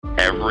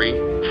every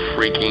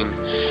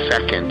freaking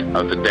second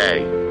of the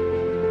day,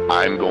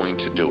 I'm going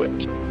to do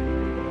it.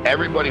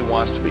 Everybody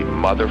wants to be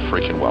mother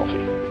freaking wealthy.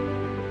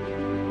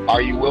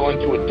 Are you willing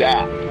to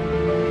adapt?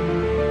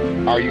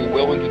 Are you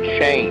willing to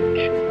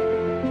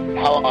change?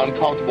 How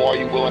uncomfortable are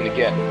you willing to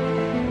get?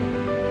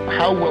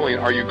 How willing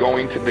are you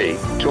going to be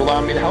to allow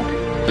me to help you?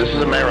 This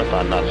is a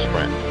marathon, not a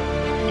sprint.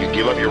 You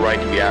give up your right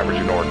to be average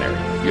and ordinary.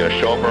 You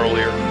gotta show up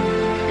earlier.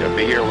 You gotta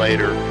be here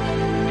later.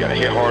 You gotta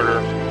hit harder.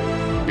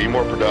 Be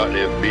more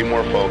productive. Be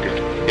more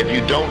focused. If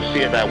you don't see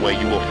it that way,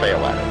 you will fail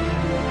at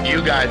it.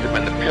 You guys have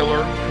been the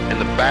pillar and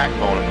the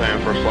backbone of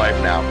Family First Life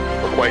now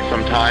for quite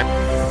some time.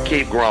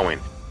 Keep growing.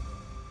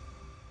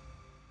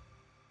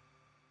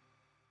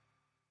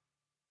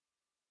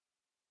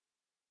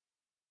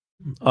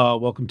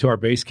 Welcome to our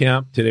base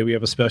camp. Today we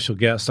have a special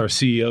guest, our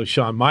CEO,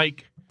 Shawn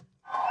Meaike.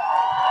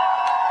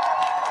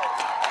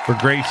 We're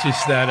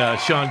gracious that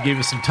Shawn gave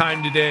us some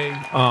time today.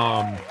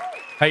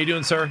 How you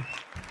doing, sir?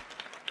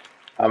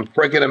 I'm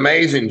freaking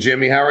amazing,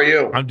 Jimmy. How are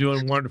you? I'm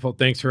doing wonderful.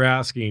 Thanks for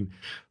asking.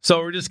 So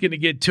we're just going to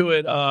get to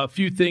it. A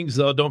few things,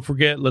 though. Don't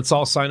forget, let's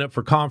all sign up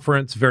for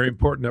conference. Very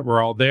important that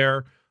we're all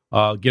there.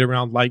 Get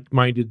around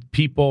like-minded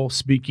people,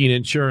 speaking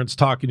insurance,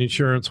 talking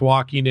insurance,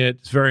 walking it.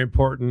 It's very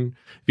important.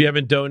 If you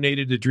haven't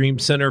donated to Dream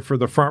Center for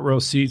the front row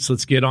seats,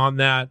 let's get on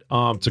that.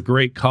 It's a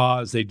great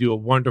cause. They do a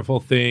wonderful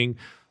thing.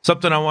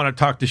 Something I want to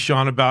talk to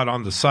Shawn about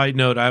on the side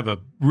note, I have a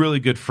really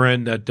good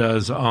friend that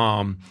does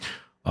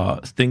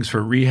things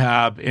for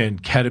rehab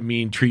and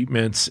ketamine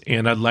treatments,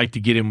 and I'd like to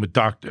get him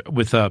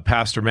with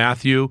Pastor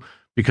Matthew,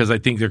 because I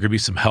think there could be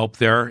some help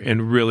there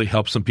and really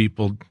help some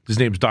people. His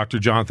name's Dr.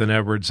 Jonathan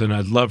Edwards, and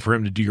I'd love for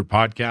him to do your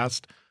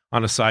podcast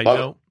on a side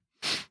note.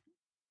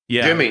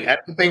 Yeah. Jimmy,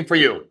 anything for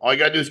you. All you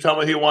got to do is tell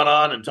me who you want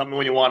on and tell me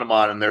when you want them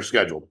on, and they're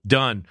scheduled.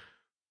 Done.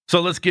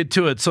 So let's get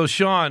to it. So,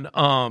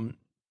 Shawn,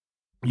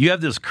 you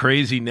have this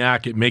crazy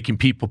knack at making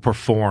people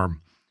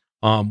perform.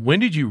 When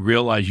did you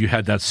realize you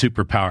had that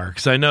superpower?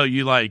 Because I know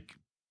you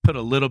put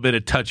a little bit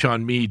of touch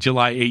on me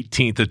July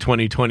 18th of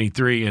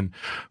 2023. And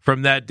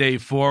from that day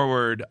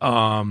forward,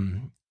 I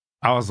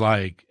was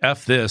like,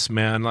 F this,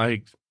 man.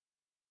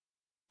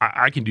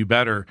 I can do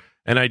better.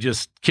 And I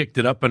just kicked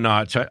it up a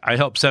notch. I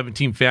helped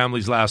 17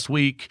 families last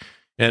week.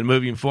 And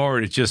moving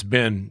forward, it's just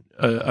been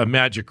a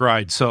magic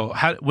ride. So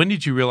when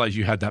did you realize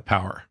you had that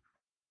power?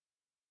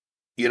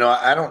 You know,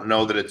 I don't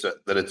know that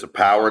it's a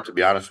power, to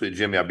be honest with you,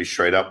 Jimmy. I'll be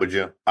straight up with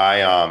you.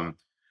 I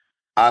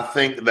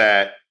think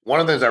that one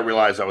of the things I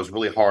realized, I was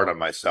really hard on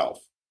myself,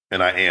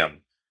 and I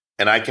am.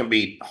 And I can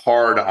be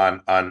hard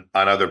on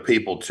other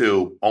people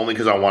too, only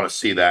because I want to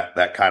see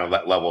that kind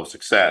of level of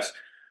success.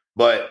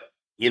 But,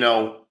 you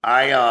know,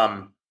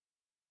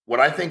 what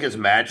I think is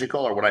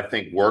magical, or what I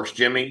think works,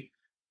 Jimmy,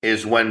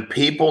 is when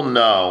people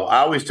know. I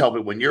always tell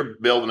people, when you're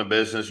building a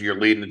business, you're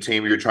leading a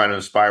team, you're trying to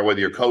inspire,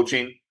 whether you're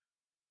coaching,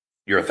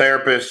 you're a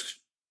therapist,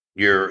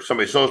 you're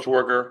somebody's social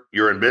worker,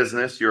 you're in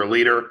business, you're a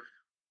leader.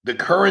 The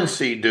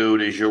currency,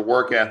 dude, is your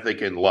work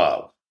ethic and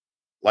love.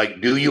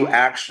 Do you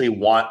actually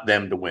want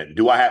them to win?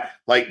 Do I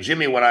have,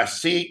 Jimmy, when I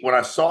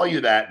saw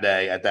you that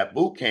day at that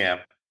boot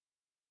camp,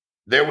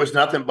 there was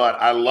nothing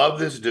but, I love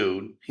this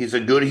dude. He's a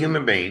good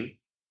human being.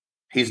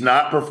 He's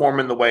not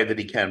performing the way that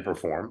he can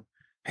perform.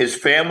 His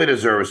family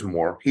deserves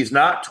more. He's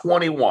not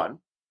 21.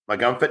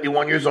 I'm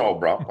 51 years old,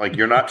 bro.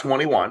 You're not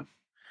 21.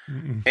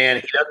 And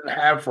he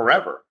doesn't have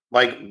forever.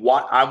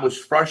 What I was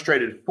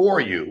frustrated for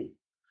you.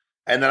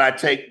 And then I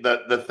take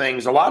the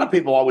things. A lot of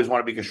people always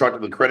want to be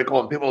constructively critical,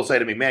 and people will say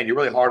to me, man, you're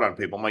really hard on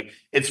people. I'm like,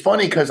 it's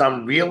funny because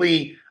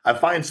I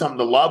find something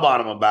to love on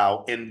them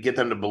about and get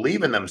them to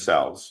believe in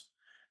themselves.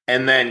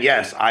 And then,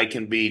 yes, I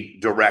can be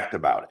direct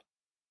about it.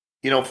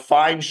 You know,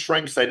 find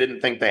strengths I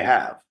didn't think they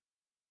have.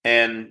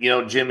 And, you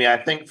know, Jimmy, I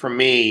think for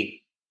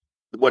me,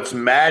 what's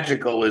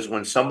magical is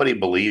when somebody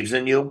believes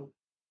in you,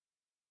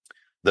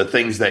 the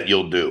things that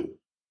you'll do.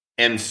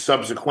 And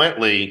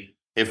subsequently,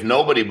 if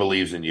nobody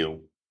believes in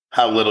you,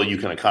 how little you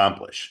can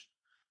accomplish.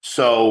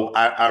 So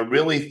I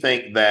really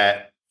think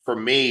that for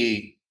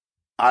me,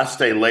 I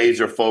stay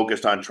laser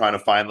focused on trying to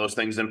find those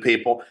things in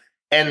people.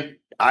 And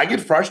I get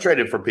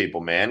frustrated for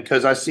people, man,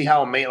 because I see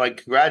how amazing,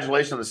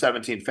 congratulations on the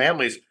 17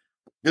 families.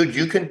 Dude,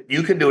 you can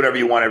do whatever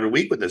you want every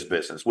week with this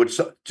business, which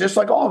just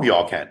like all of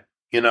y'all can,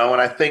 you know.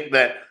 And I think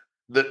that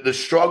the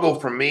struggle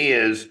for me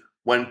is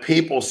when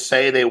people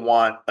say they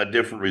want a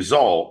different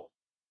result,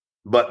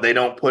 but they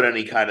don't put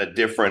any kind of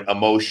different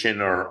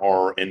emotion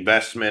or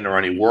investment or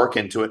any work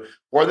into it,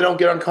 or they don't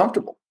get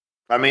uncomfortable.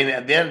 I mean,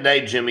 at the end of the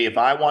day, Jimmy, if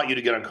I want you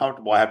to get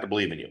uncomfortable, I have to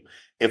believe in you.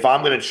 If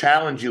I'm going to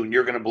challenge you and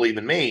you're going to believe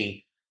in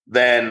me,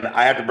 then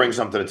I have to bring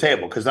something to the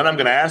table, because then I'm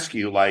going to ask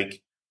you,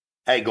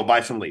 hey, go buy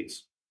some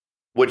leads,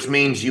 which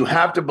means you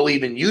have to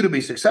believe in you to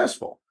be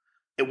successful.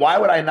 And why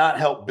would I not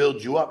help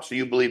build you up so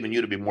you believe in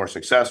you to be more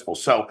successful?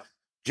 So,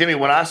 Jimmy,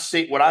 what I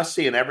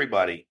see in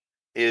everybody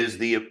is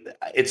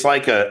it's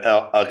like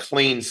a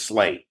clean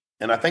slate.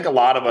 And I think a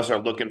lot of us are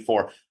looking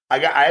for, I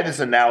had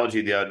this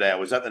analogy the other day. I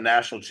was at the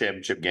national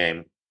championship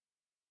game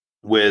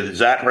with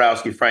Zach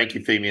Borowski,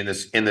 Frankie Femi,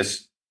 and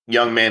this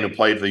young man who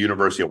played for the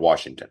University of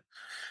Washington.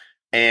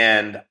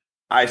 And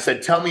I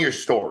said, tell me your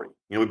story.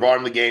 We brought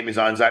him the game. He's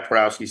on Zach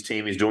Twarowski's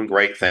team. He's doing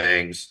great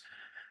things.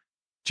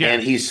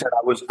 And Jack. he said,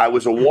 I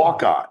was a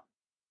walk-on.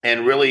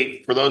 And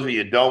really, for those of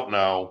you who don't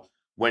know,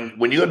 when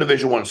you go to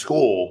Division I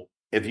school,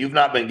 if you've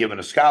not been given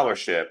a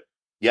scholarship,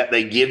 yet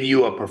they give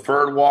you a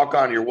preferred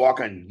walk-on, your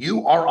walk-on,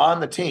 you are on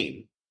the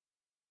team.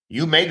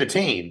 You made the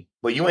team,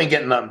 but you ain't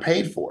getting nothing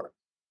paid for it.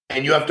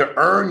 And you have to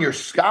earn your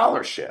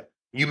scholarship.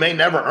 You may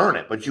never earn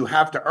it, but you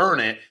have to earn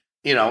it,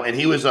 and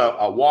he was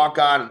a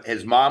walk-on.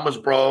 His mom was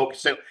broke.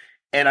 So,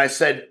 and I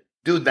said,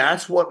 dude,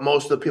 that's what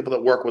most of the people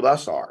that work with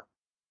us are.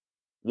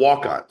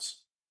 Walk-ons.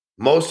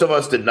 Most of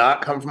us did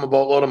not come from a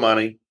boatload of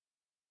money.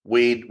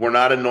 We were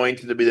not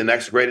anointed to be the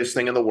next greatest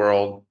thing in the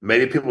world.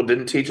 Maybe people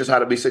didn't teach us how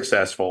to be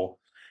successful,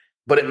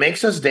 but it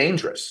makes us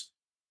dangerous.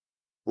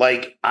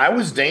 Like, I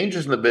was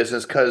dangerous in the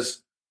business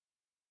because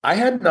I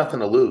had nothing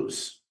to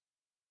lose.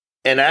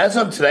 And as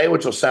of today,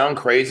 which will sound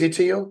crazy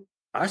to you,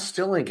 I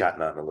still ain't got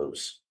nothing to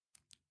lose.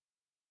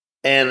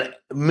 And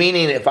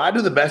meaning, if I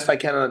do the best I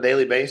can on a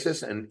daily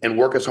basis and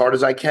work as hard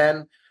as I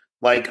can,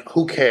 like,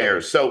 who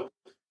cares? So,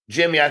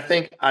 Jimmy,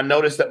 I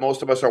noticed that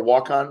most of us are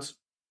walk-ons,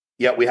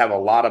 yet we have a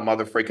lot of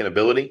mother freaking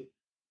ability.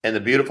 And the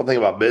beautiful thing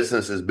about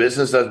business is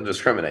business doesn't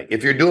discriminate.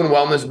 If you're doing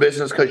well in this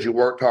business because you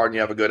worked hard and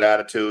you have a good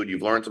attitude,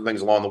 you've learned some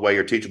things along the way,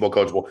 you're teachable,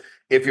 coachable.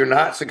 If you're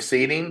not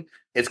succeeding,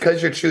 it's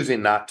because you're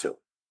choosing not to.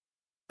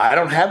 I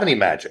don't have any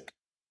magic.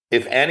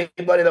 If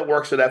anybody that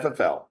works at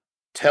FFL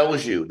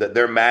tells you that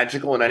they're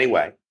magical in any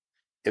way,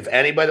 if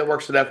anybody that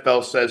works at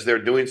FFL says they're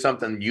doing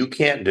something you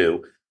can't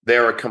do,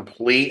 they're a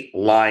complete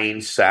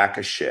lying sack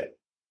of shit.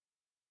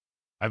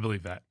 I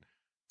believe that.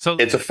 So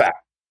it's a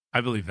fact.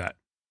 I believe that.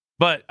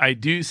 But I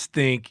do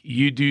think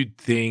you do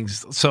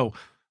things. So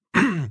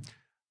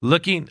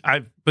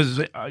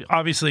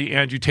obviously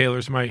Andrew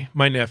Taylor's my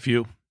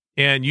nephew,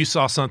 and you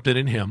saw something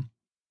in him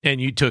and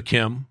you took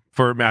him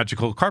for a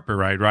magical carpet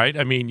ride, right?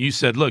 I mean, you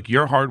said, look,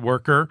 you're a hard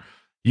worker.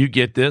 You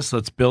get this.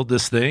 Let's build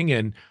this thing.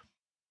 And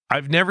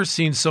I've never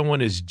seen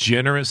someone as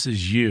generous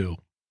as you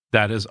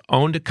that has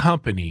owned a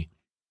company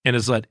and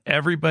has let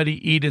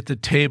everybody eat at the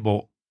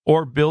table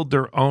or build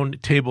their own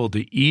table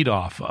to eat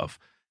off of.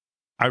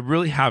 I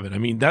really haven't. I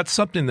mean, that's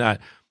something that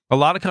a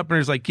lot of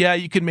companies are like, yeah,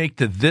 you can make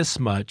to this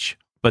much,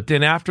 but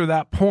then after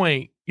that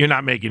point, you're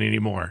not making any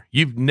more.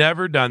 You've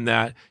never done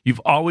that.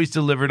 You've always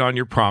delivered on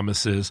your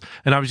promises.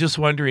 And I was just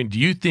wondering, do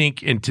you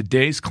think in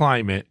today's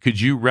climate, could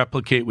you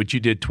replicate what you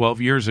did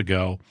 12 years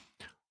ago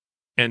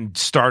and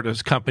start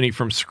a company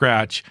from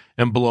scratch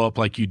and blow up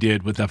like you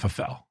did with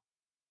FFL?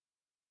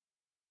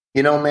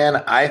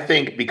 Man, I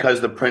think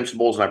because the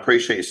principles, and I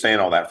appreciate you saying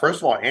all that. First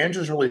of all,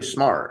 Andrew's really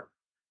smart.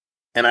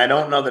 And I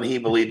don't know that he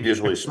believed he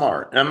was really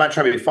smart. And I'm not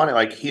trying to be funny.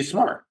 Like, he's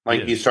smart.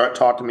 Like, you start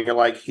talking to me, you're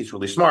like, he's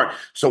really smart.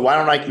 So why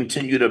don't I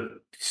continue to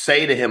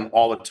say to him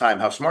all the time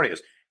how smart he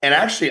is? And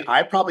actually,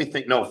 I probably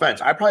think, no offense,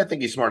 I probably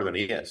think he's smarter than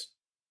he is.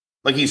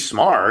 Like, he's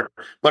smart,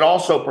 but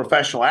also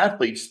professional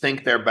athletes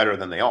think they're better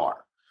than they are.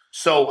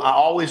 So I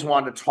always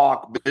wanted to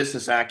talk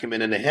business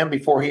acumen into him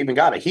before he even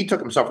got it. He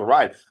took himself a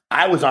ride.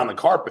 I was on the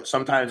carpet.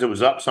 Sometimes it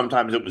was up,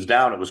 sometimes it was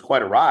down. It was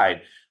quite a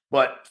ride.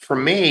 But for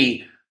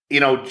me,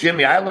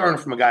 Jimmy, I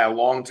learned from a guy a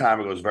long time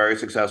ago who was very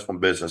successful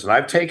in business. And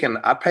I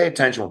pay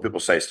attention when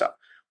people say stuff.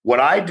 What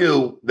I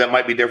do that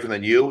might be different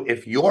than you,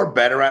 if you're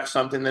better at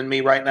something than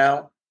me right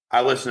now,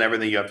 I listen to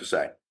everything you have to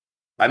say.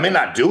 I may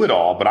not do it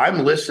all, but I'm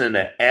listening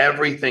to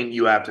everything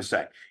you have to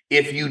say.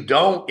 If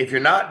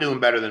you're not doing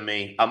better than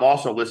me, I'm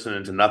also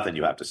listening to nothing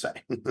you have to say.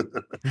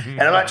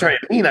 And I'm not trying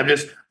to mean,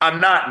 I'm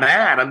not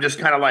mad. I'm just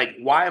kind of like,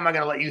 why am I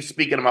going to let you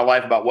speak into my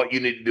life about what you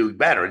need to do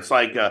better? It's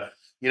like,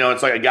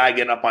 it's like a guy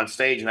getting up on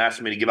stage and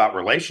asking me to give out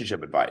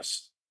relationship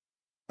advice.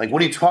 Like,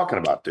 what are you talking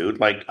about, dude?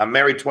 Like, I'm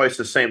married twice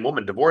to the same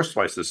woman, divorced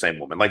twice to the same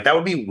woman. Like, that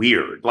would be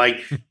weird.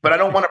 Like, but I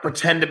don't want to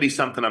pretend to be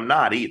something I'm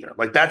not either.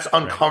 Like, that's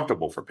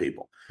uncomfortable for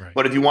people. Right.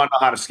 But if you want to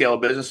know how to scale a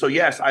business, so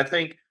yes, I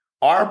think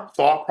our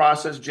thought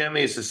process,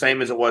 Jimmy, is the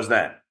same as it was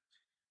then.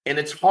 And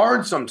it's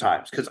hard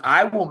sometimes because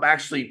I will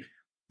actually,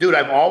 dude,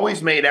 I've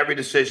always made every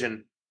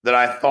decision that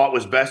I thought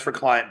was best for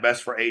client,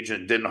 best for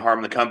agent, didn't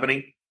harm the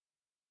company.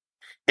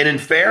 And in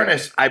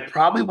fairness, I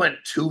probably went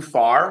too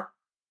far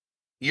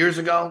years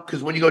ago,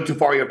 because when you go too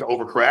far, you have to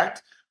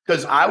overcorrect.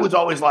 Because I was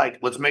always like,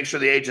 let's make sure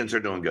the agents are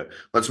doing good.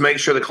 Let's make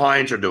sure the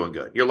clients are doing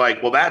good. You're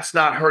like, well, that's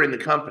not hurting the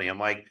company. I'm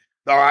like,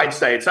 or I'd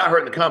say it's not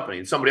hurting the company.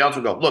 And somebody else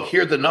would go, look,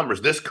 here are the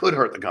numbers. This could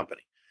hurt the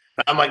company.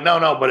 And I'm like,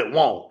 no, but it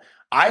won't.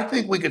 I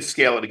think we could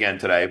scale it again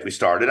today if we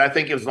started. I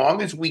think as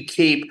long as we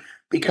keep,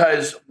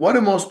 because what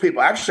do most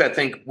people, actually, I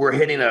think we're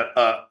hitting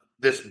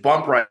this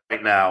bump right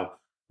now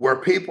where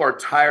people are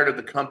tired of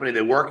the company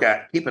they work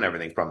at keeping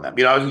everything from them.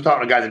 I was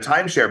talking to a guy in the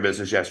timeshare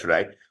business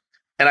yesterday,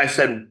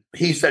 and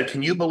he said,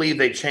 can you believe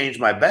they changed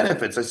my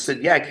benefits? I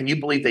said, yeah, can you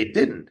believe they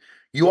didn't?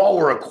 You all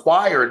were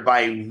acquired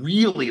by a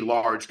really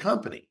large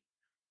company,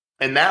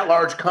 and that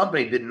large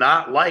company did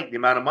not like the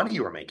amount of money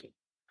you were making.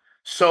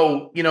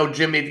 So,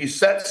 Jimmy, if you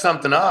set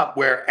something up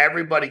where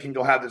everybody can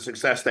go have the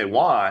success they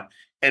want,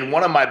 and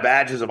one of my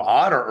badges of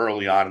honor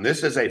early on, and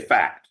this is a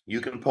fact,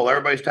 You can pull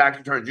everybody's tax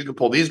returns. You can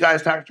pull these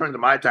guys' tax returns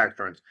and my tax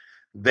returns.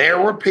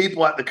 There were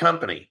people at the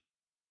company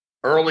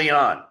early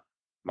on,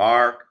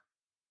 Mark,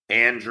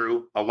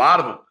 Andrew, a lot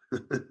of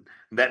them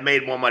that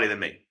made more money than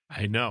me.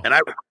 I know. And I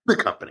ran the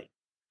company.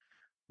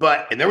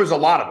 And there was a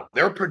lot of them.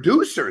 There were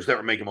producers that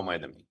were making more money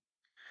than me.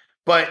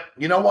 But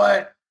you know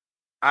what?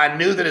 I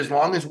knew that as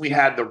long as we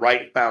had the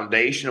right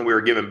foundation and we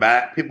were giving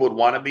back, people would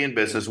want to be in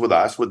business with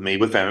us, with me,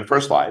 with Family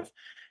First Life,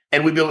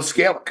 and we'd be able to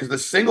scale it. Because the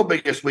single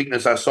biggest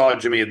weakness I saw,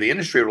 Jimmy, in the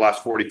industry over the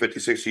last 40, 50,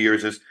 60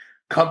 years is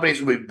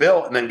companies would be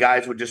built and then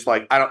guys would just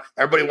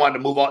everybody wanted to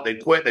move on.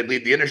 They'd quit. They'd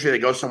leave the industry. They'd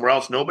go somewhere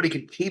else. Nobody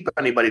could keep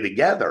anybody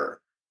together.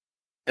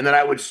 And then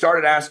I would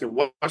started asking,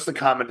 what's the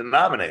common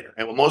denominator?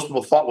 And what most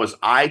people thought was,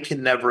 I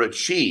can never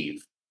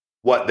achieve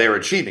what they're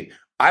achieving.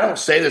 I don't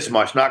say this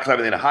much, not because I have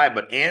anything to hide,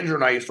 but Andrew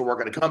and I used to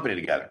work at a company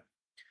together.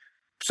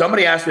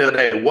 Somebody asked me the other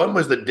day, when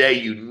was the day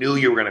you knew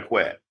you were going to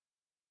quit?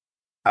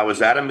 I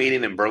was at a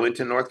meeting in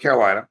Burlington, North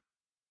Carolina.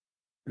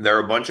 There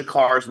were a bunch of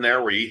cars in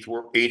there where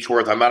each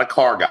worth, I'm not a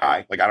car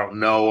guy. Like, I don't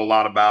know a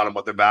lot about them,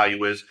 what their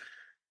value is.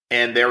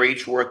 And they're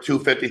each worth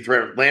 250,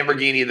 300,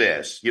 Lamborghini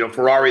this,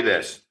 Ferrari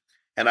this.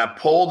 And I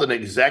pulled an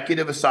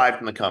executive aside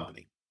from the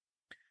company.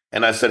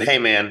 And I said, hey,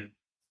 man,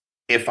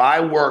 if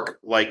I work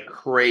like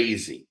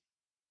crazy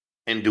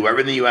and do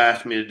everything you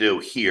asked me to do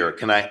here,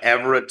 can I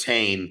ever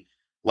attain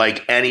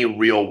like any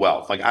real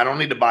wealth? Like, I don't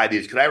need to buy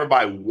these. Could I ever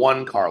buy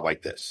one car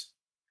like this?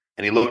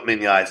 And he looked me in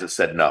the eyes and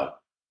said, no.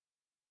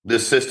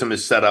 This system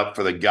is set up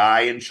for the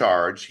guy in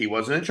charge. He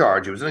wasn't in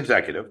charge. He was an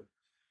executive.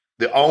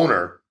 The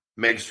owner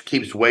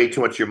keeps way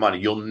too much of your money.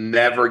 You'll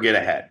never get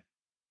ahead.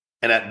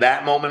 And at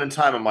that moment in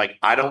time, I'm like,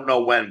 I don't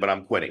know when, but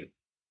I'm quitting.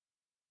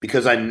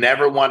 Because I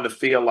never wanted to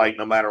feel like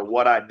no matter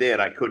what I did,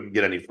 I couldn't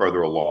get any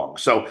further along.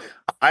 So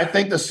I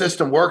think the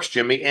system works,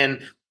 Jimmy. And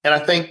I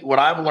think what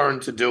I've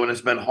learned to do, and it's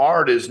been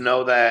hard, is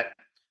know that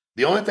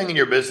the only thing in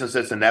your business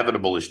that's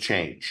inevitable is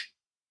change.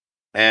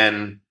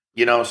 And,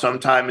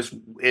 sometimes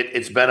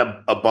it's been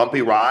a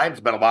bumpy ride.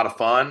 It's been a lot of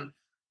fun.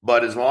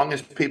 But as long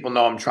as people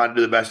know I'm trying to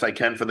do the best I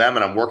can for them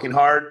and I'm working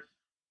hard,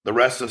 the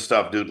rest of the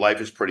stuff, dude,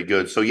 life is pretty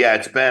good. So, yeah,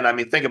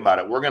 think about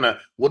it.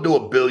 We'll do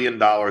 $1 billion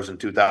in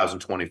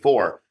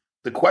 2024.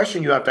 The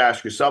question you have to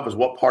ask yourself is,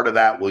 what part of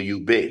that will you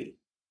be?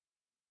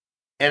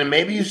 And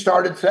maybe you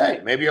started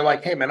today. Maybe you're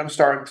like, hey, man, I'm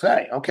starting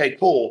today. Okay,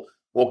 cool.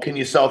 Well, can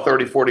you sell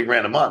 30, 40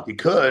 grand a month? You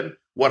could.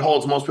 What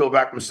holds most people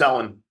back from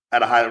selling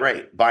at a high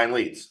rate? Buying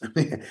leads.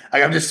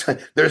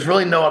 There's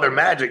really no other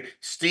magic.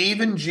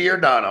 Steven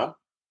Giordano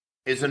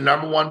is the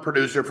number one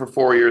producer for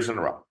 4 years in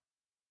a row.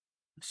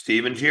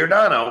 Steven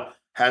Giordano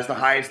has the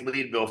highest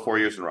lead bill 4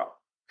 years in a row.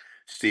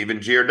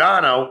 Steven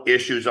Giordano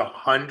issues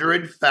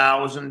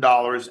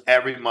 $100,000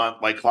 every month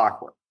like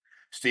clockwork.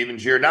 Steven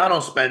Giordano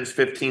spends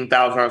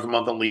 $15,000 a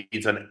month on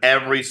leads on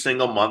every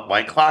single month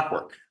like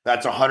clockwork.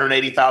 That's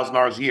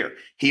 $180,000 a year.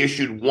 He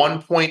issued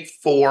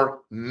 $1.4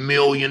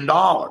 million.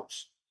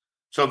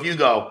 So if you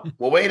go,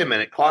 well, wait a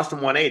minute, cost him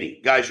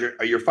 $180,000. Guys,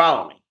 you're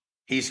following me.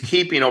 He's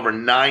keeping over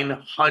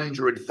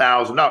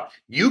 $900,000.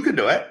 You could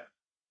do it.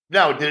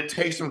 Now, did it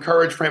take some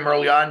courage for him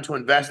early on to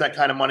invest that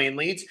kind of money in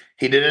leads?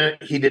 He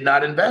did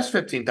not invest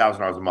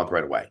 $15,000 a month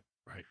right away.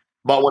 Right.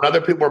 But when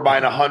other people were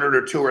buying 100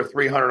 or 200 or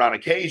 300 on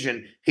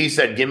occasion, he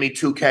said, give me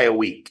 $2,000 a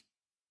week.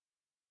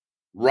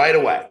 Right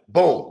away.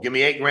 Boom. Give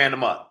me $8,000 a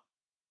month.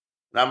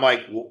 And I'm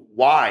like,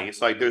 why?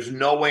 It's like, there's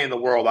no way in the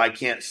world I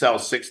can't sell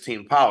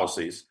 16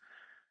 policies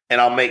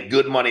and I'll make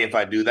good money if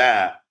I do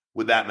that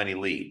with that many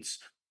leads.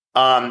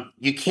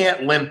 You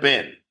can't limp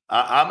in.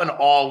 I'm an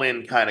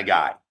all-in kind of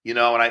guy, and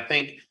I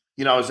think,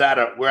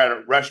 we're at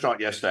a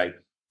restaurant yesterday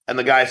and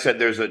the guy said,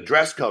 there's a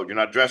dress code. You're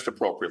not dressed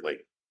appropriately.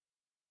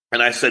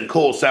 And I said,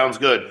 cool, sounds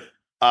good.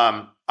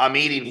 I'm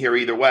eating here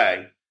either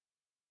way.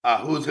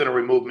 Who's going to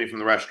remove me from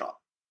the restaurant?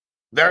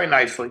 Very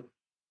nicely,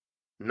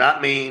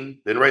 not mean,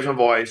 didn't raise my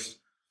voice.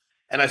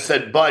 And I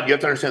said, bud, you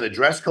have to understand the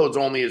dress code's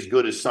only as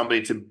good as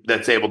somebody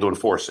that's able to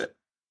enforce it.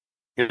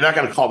 You're not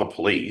going to call the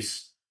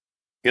police.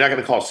 You're not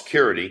going to call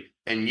security.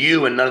 And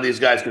you and none of these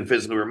guys can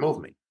physically remove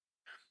me.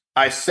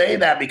 I say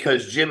that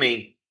because,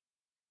 Jimmy,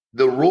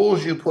 the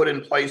rules you put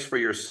in place for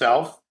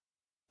yourself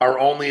are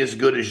only as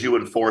good as you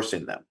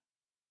enforcing them.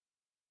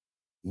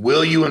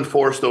 Will you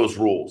enforce those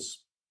rules?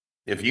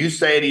 If you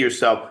say to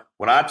yourself,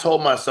 when I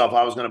told myself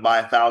I was going to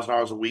buy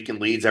 $1,000 a week in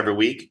leads every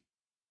week,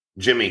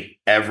 Jimmy,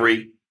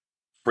 every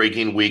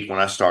freaking week when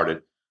I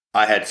started,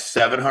 I had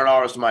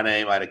 $700 to my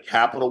name. I had a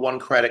Capital One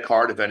credit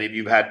card. If any of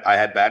you I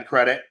had bad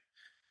credit.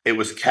 It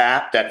was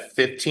capped at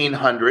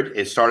 $1,500.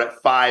 It started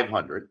at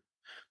 $500.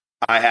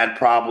 I had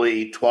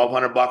probably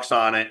 $1,200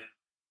 on it.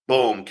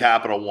 Boom,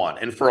 Capital One.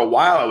 And for a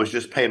while, I was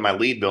just paying my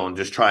lead bill and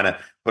just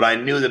but I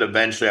knew that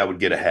eventually I would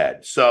get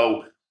ahead.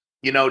 So,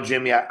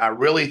 Jimmy, I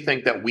really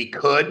think that we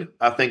could.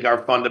 I think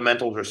our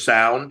fundamentals are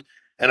sound.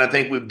 And I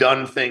think we've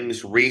done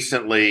things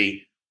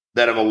recently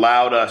that have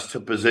allowed us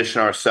to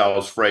position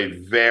ourselves for a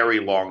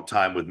very long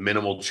time with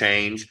minimal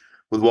change,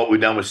 with what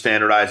we've done with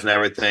standardized and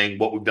everything,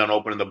 what we've done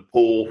opening the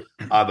pool,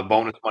 the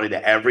bonus money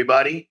to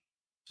everybody.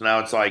 So now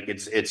it's like,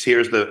 it's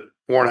here's the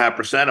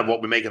 4.5% of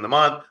what we make in the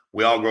month.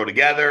 We all grow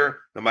together.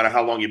 No matter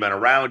how long you've been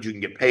around, you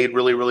can get paid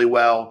really, really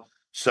well.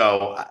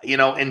 So,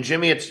 and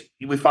Jimmy,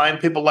 we find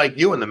people like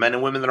you and the men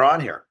and women that are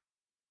on here.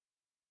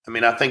 I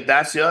mean, I think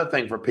that's the other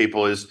thing for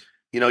people is,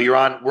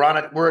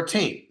 we're a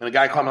team. And a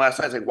guy called me last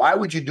night. He's like, why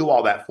would you do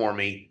all that for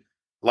me?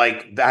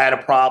 Like, I had a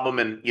problem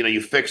and,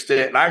 you fixed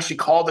it. And I actually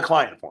called the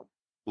client for him,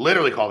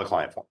 literally called the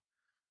client for him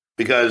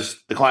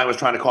because the client was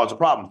trying to cause a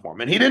problem for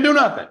him and he didn't do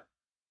nothing.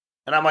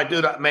 And I'm like,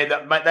 dude,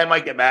 they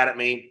might get mad at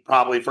me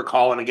probably for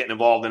calling and getting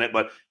involved in it.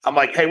 But I'm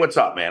like, hey, what's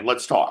up, man?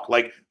 Let's talk.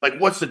 Like,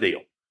 what's the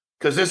deal?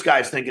 Because this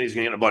guy's thinking he's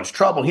going to get in a bunch of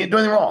trouble. He didn't do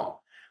anything wrong.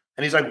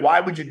 And he's like, why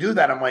would you do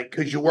that? I'm like,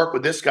 because you work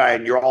with this guy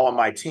and you're all on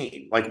my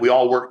team. Like, we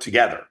all work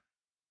together.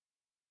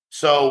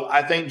 So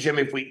I think, Jim,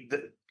 if we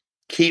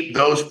keep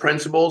those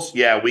principles,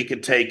 yeah, we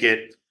could take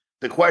it.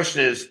 The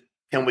question is,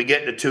 can we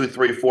get to 2,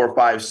 3, 4,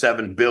 5,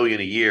 7 billion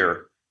a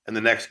year in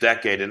the next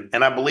decade?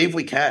 And I believe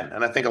we can.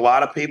 And I think a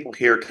lot of people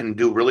here can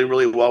do really,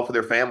 really well for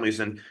their families.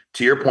 And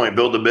to your point,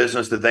 build a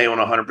business that they own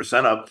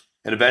 100% of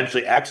and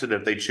eventually exit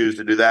if they choose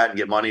to do that and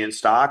get money in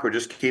stock or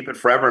just keep it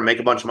forever and make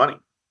a bunch of money.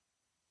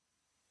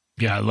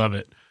 Yeah, I love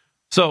it.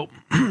 So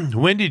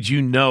when did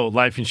you know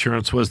life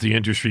insurance was the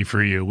industry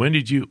for you? When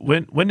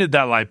did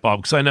that light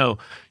bulb? Because I know,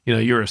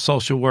 you're a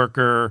social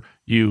worker,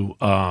 you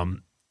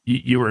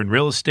were in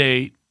real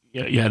estate,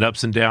 you had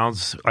ups and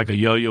downs, like a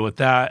yo-yo with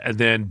that. And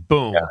then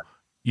boom, yeah.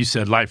 You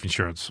said life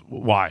insurance.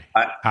 Why?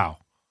 How?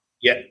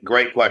 Yeah,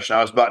 great question.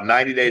 I was about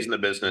 90 days in the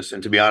business.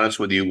 And to be honest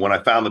with you, when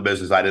I found the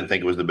business, I didn't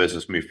think it was the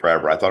business for me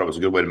forever. I thought it was a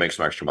good way to make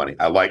some extra money.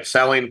 I liked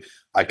selling.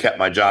 I kept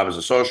my job as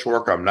a social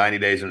worker. I'm 90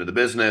 days into the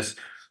business.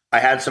 I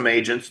had some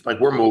agents,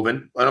 like we're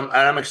moving, and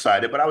I'm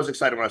excited, but I was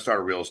excited when I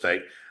started real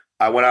estate.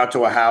 I went out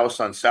to a house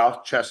on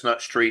South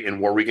Chestnut Street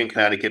in Warwick,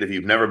 Connecticut. If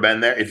you've never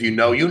been there, if you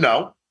know, you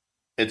know.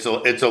 It's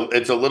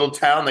a little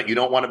town that you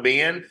don't want to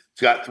be in.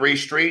 It's got 3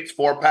 streets,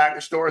 4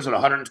 package stores, and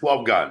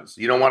 112 guns.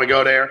 You don't want to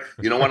go there.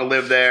 You don't want to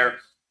live there.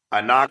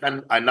 I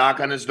knock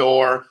on his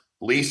door.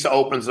 Lisa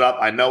opens it up.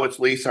 I know it's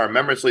Lisa. I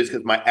remember it's Lisa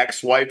because my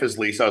ex-wife is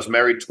Lisa. I was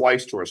married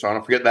twice to her, so I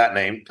don't forget that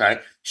name.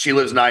 Okay, she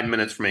lives 9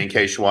 minutes from me. In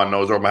case Shawn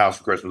knows, over my house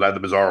for Christmas. I have the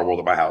bizarre world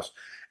of my house.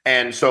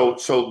 And so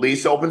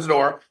Lisa opens the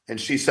door and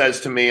she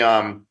says to me,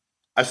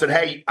 I said,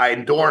 hey, I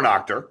door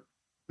knocked her,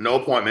 no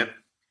appointment.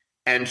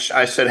 And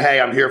I said, hey,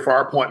 I'm here for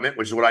our appointment,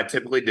 which is what I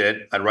typically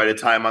did. I'd write a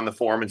time on the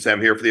form and say, I'm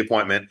here for the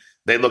appointment.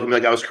 They'd look at me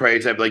like I was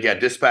crazy. I'd be like, yeah,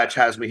 dispatch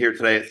has me here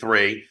today at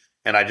 3.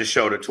 And I just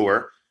showed it to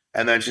her.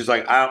 And then she's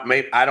like,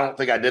 I don't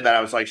think I did that.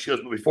 I was like, she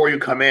goes, but before you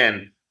come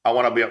in, I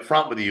want to be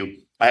upfront with you.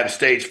 I have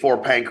stage 4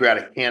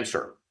 pancreatic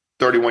cancer,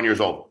 31 years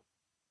old.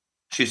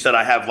 She said,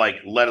 I have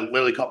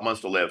literally a couple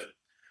months to live.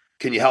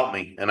 Can you help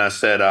me? And I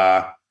said,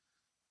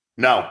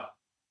 no.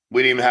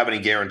 We didn't even have any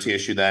guarantee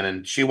issue then.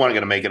 And she wasn't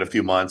going to make it a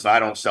few months. I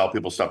don't sell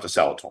people stuff to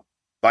sell it to them.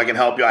 If I can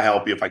help you, I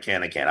help you. If I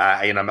can't, I can't.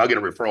 I'll get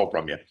a referral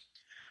from you.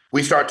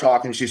 We start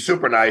talking. She's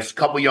super nice.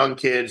 Couple young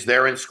kids.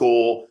 They're in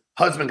school.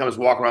 Husband comes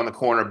walking around the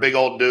corner. Big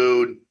old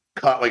dude,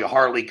 cut like a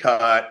Harley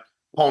cut,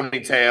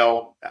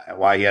 ponytail.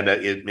 Why he had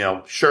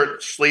to,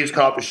 shirt, sleeves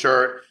cut off his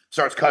shirt.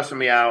 Starts cussing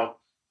me out.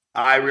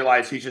 I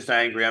realize he's just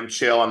angry. I'm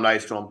chill. I'm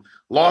nice to him.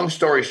 Long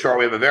story short,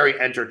 we have a very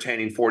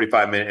entertaining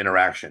 45-minute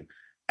interaction.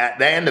 At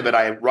the end of it,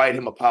 I write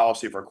him a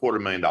policy for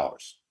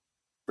 $250,000.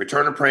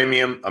 Return of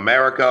premium,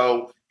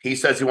 Americo. He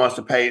says he wants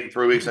to pay it in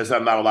 3 weeks. I said,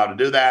 I'm not allowed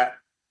to do that.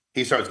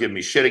 He starts giving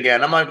me shit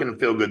again. I'm not going to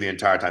feel good the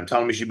entire time.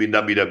 Telling me he should be in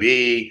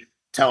WWE.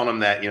 Telling him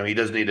that, he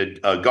doesn't need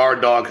a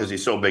guard dog because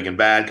he's so big and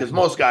bad. Because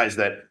most guys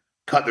that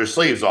cut their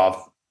sleeves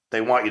off,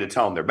 they want you to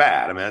tell them they're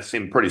bad. I mean, that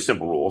seemed pretty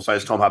simple rule. So I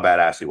just told him how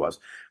badass he was.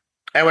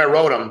 Anyway, I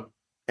wrote him.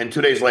 And 2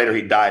 days later,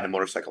 he died in a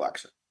motorcycle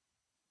accident.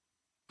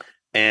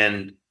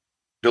 And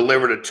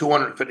delivered a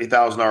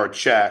 $250,000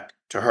 check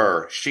to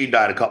her. She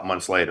died a couple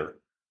months later.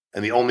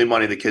 And the only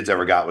money the kids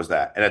ever got was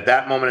that. And at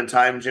that moment in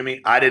time,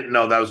 Jimmy, I didn't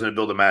know that I was going to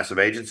build a massive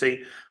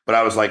agency, but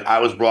I was like, I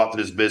was brought to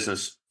this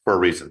business for a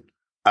reason.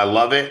 I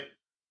love it.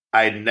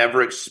 I had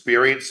never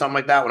experienced something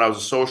like that. When I was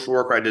a social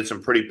worker, I did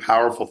some pretty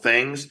powerful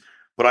things,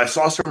 but I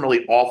saw some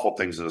really awful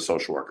things as a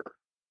social worker.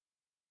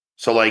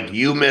 So like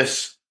you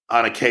miss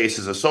on a case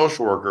as a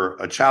social worker,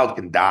 a child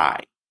can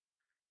die.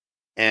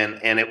 And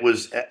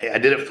I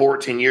did it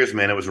 14 years,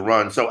 man. It was a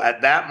run. So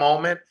at that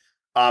moment,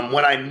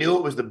 when I knew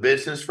it was the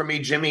business for me,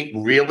 Jimmy,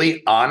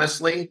 really,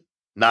 honestly,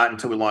 not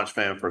until we launched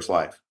Family First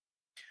Life.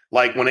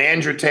 Like when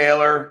Andrew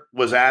Taylor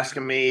was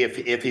asking me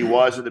if he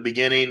was at the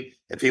beginning,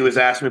 if he was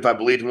asking me if I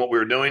believed in what we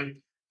were doing,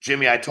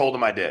 Jimmy, I told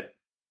him I did.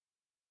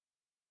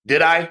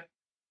 Did I?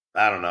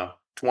 I don't know.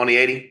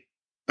 20/80,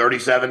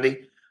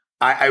 30/70.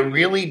 I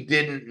really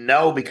didn't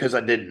know because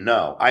I didn't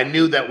know. I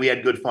knew that we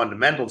had good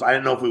fundamentals. I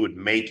didn't know if we would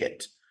make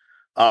it.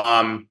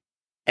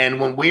 And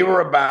when we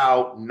were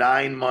about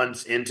 9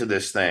 months into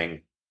this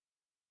thing,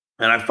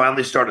 and I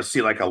finally started to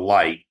see like a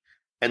light,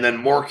 and then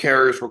more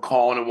carriers were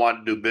calling and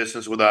wanting to do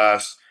business with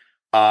us.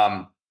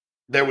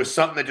 There was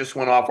something that just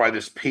went off by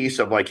this piece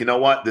of like, you know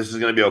what, this is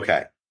going to be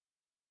okay.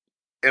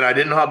 And I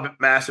didn't know how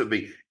massive it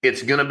would be.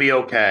 It's going to be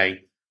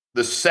okay.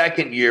 The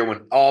second year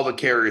when all the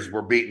carriers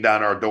were beating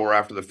down our door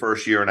after the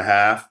first year and a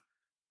half,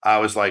 I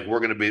was like,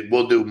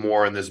 we'll do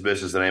more in this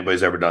business than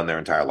anybody's ever done their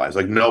entire lives.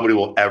 Like nobody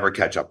will ever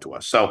catch up to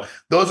us. So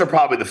those are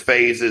probably the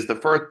phases. The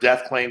first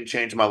death claim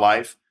changed my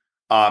life.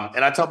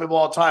 And I tell people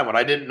all the time, what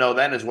I didn't know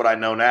then is what I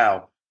know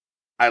now.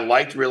 I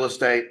liked real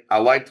estate. I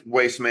liked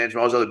waste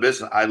management, all those other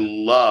business. I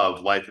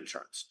love life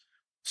insurance.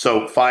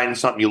 So find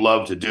something you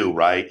love to do,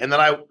 right? And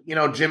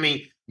then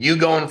Jimmy, you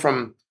going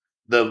from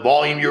the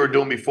volume you were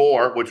doing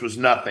before, which was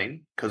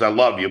nothing, because I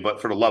love you, but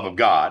for the love of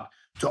God,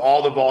 to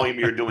all the volume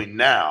you're doing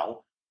now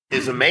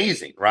is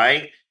amazing,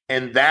 right?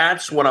 And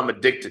that's what I'm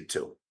addicted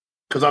to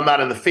because I'm not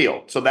in the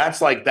field. So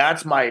that's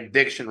my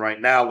addiction right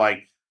now.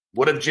 Like,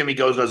 what if Jimmy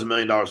goes does $1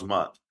 million a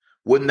month?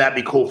 Wouldn't that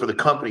be cool for the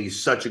company?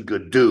 He's such a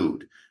good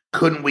dude.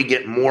 Couldn't we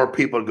get more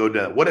people to go do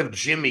that? What if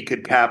Jimmy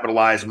could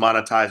capitalize,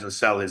 monetize, and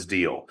sell his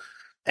deal?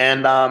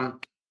 And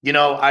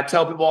I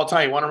tell people all the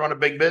time, you want to run a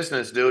big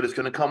business, dude, it's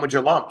going to come with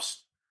your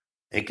lumps.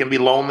 It can be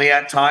lonely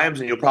at times,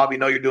 and you'll probably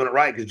know you're doing it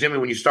right. Because Jimmy,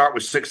 when you start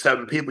with 6,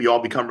 7 people, you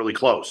all become really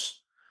close.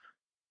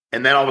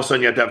 And then all of a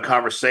sudden you have to have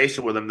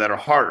conversation with them that are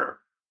harder.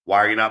 Why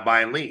are you not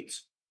buying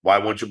leads? Why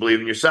won't you believe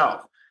in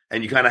yourself?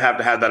 And you kind of have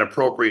to have that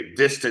appropriate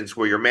distance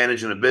where you're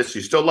managing a business.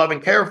 You still love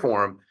and care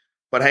for them,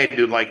 but hey,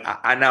 dude, like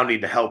I now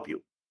need to help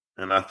you.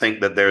 And I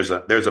think that there's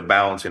a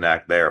balancing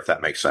act there, if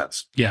that makes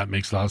sense. Yeah, it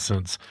makes a lot of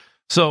sense.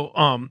 So,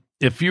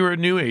 if you're a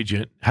new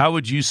agent, how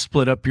would you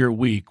split up your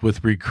week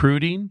with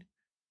recruiting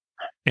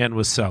and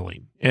with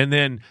selling, and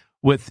then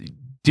with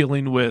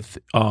dealing with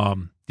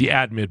the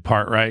admin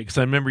part, right? Because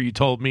I remember you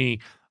told me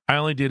I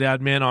only did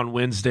admin on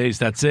Wednesdays.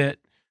 That's it.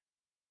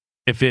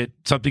 If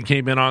something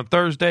came in on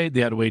Thursday,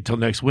 they had to wait till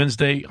next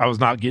Wednesday. I was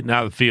not getting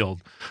out of the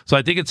field. So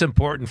I think it's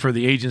important for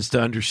the agents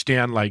to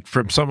understand, like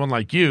from someone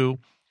like you,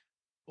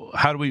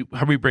 how do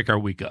we break our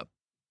week up?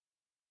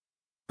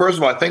 First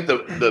of all, I think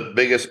the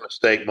biggest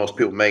mistake most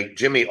people make,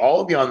 Jimmy,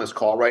 all of you on this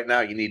call right now,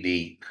 you need to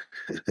eat.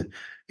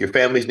 Your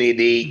families need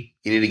to eat.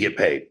 You need to get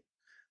paid.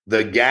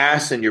 The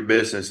gas in your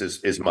business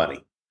is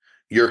money.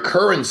 Your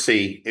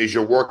currency is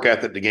your work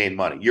ethic to gain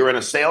money. You're in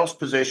a sales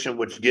position,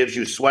 which gives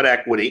you sweat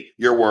equity,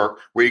 your work,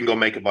 where you can go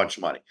make a bunch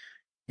of money.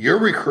 Your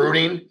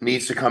recruiting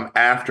needs to come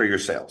after your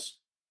sales.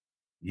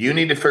 You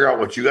need to figure out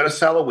what you got to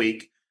sell a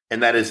week,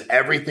 and that is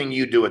everything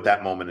you do at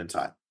that moment in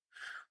time.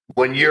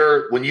 When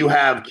you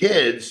have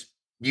kids,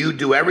 you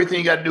do everything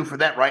you got to do for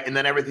them, right? And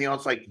then everything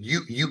else, like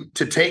you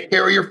to take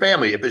care of your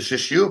family. If it's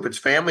just you, if it's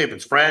family, if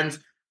it's friends,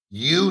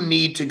 you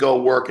need to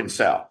go work and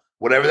sell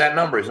whatever that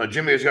number is. Now,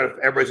 everybody's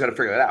got to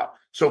figure that out.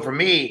 So for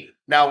me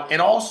now,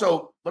 and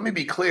also let me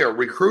be clear,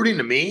 recruiting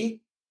to me,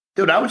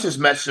 dude, I was just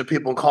messaging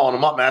people and calling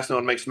them up and asking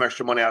them to make some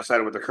extra money outside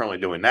of what they're currently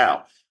doing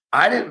now.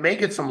 I didn't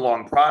make it some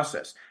long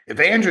process. If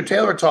Andrew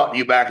Taylor taught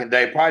you back in the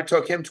day, it probably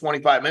took him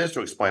 25 minutes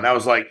to explain. I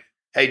was like,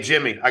 hey,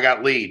 Jimmy, I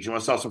got leads. You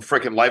want to sell some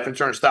freaking life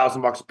insurance,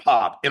 $1,000 a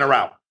pop, in or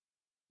out?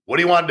 What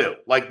do you want to do?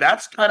 Like,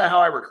 that's kind of how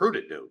I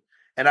recruited, dude.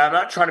 And I'm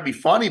not trying to be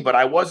funny, but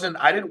I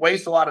didn't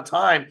waste a lot of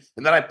time.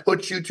 And then I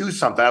put you to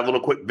something. I have a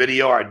little quick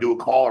video, or I do a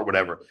call or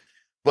whatever.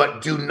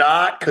 But do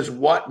not, because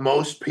what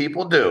most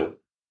people do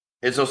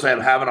is they'll say,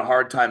 I'm having a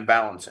hard time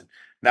balancing.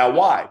 Now,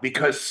 why?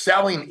 Because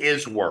selling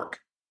is work.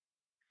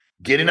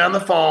 Getting on the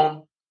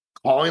phone,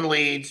 calling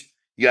leads,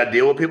 you got to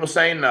deal with people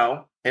saying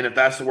no. And if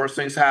that's the worst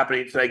thing's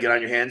happening today, get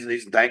on your hands and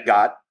knees and thank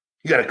God.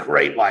 You got a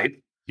great life.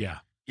 Yeah.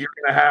 You're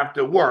going to have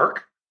to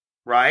work,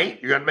 right?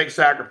 You're going to make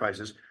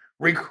sacrifices.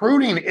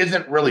 Recruiting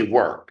isn't really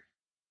work.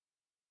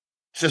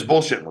 It's just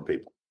bullshitting with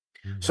people.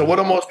 Mm-hmm. So what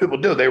do most people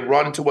do? They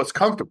run to what's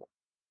comfortable.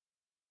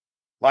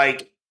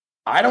 Like,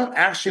 I don't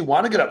actually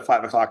want to get up at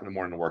 5 o'clock in the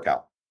morning to work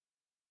out,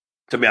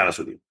 to be honest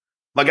with you.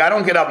 Like, I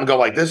don't get up and go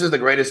like, this is the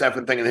greatest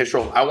effing thing in the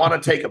history. I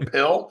want to take a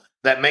pill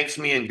that makes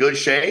me in good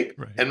shape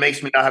and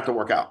makes me not have to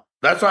work out.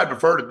 That's what I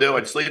prefer to do.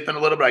 I'd sleep in a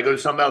little bit. I go to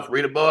something else,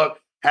 read a book,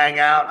 hang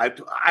out.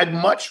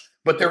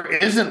 But there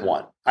isn't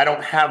one. I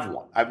don't have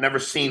one. I've never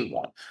seen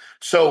one.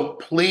 So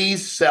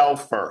please sell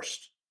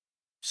first.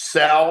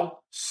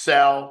 Sell,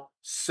 sell,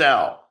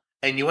 sell.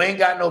 And you ain't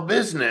got no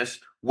business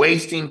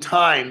wasting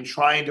time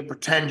trying to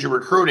pretend you're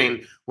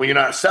recruiting when you're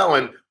not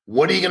selling.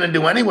 What are you going to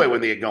do anyway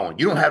when they get going?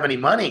 You don't have any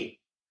money.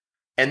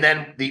 And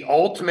then the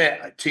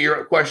ultimate, to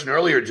your question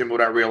earlier, Jim,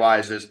 what I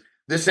realized is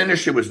this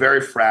industry was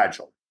very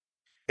fragile.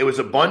 It was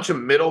a bunch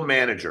of middle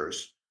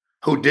managers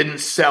who didn't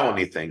sell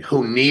anything,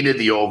 who needed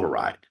the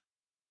override.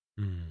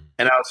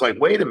 And I was like,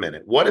 wait a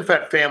minute. What if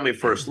at Family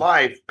First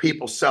Life,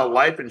 people sell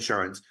life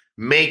insurance,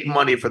 make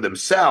money for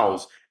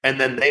themselves, and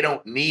then they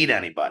don't need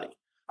anybody?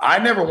 I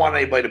never wanted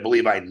anybody to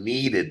believe I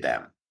needed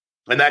them.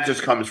 And that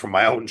just comes from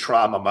my own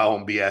trauma, my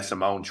own BS,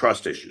 and my own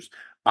trust issues.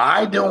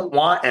 I don't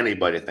want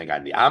anybody to think I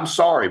need. I'm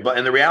sorry. But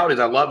in the reality is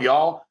I love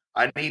y'all.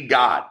 I need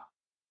God.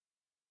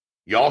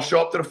 Y'all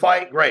show up to the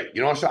fight, great.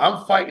 You don't show,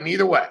 I'm fighting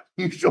either way.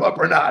 You show up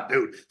or not,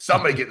 dude.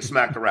 Somebody getting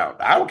smacked around.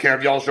 I don't care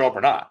if y'all show up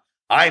or not.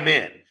 I'm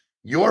in.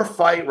 Your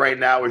fight right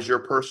now is your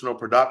personal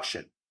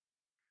production.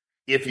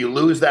 If you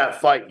lose that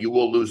fight, you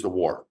will lose the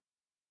war.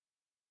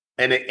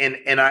 And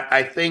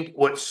I think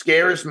what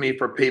scares me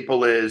for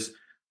people is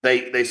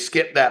they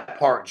skip that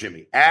part,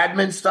 Jimmy.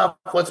 Admin stuff,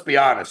 let's be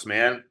honest,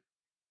 man.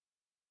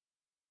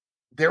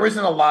 there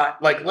isn't a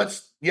lot. Like,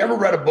 you ever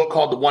read a book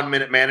called The 1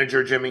 Minute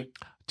Manager, Jimmy?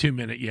 2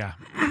 minute, yeah.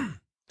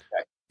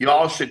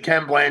 Y'all should.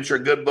 Ken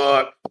Blanchard, good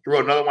book. He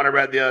wrote another one I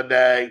read the other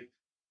day.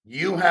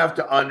 You have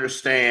to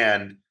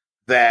understand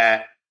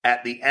that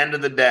at the end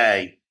of the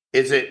day,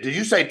 did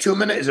you say 2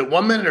 minute? Is it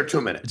 1 minute or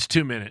 2 minutes? It's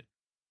 2 minute.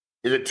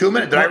 Is it 2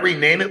 minute? Did I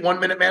rename it 1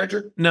 Minute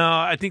Manager? No,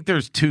 I think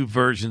there's two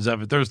versions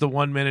of it. There's the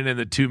 1 minute and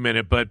the 2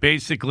 minute, but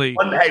basically,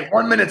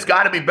 1 minute's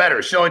got to be better.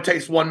 It only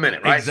takes 1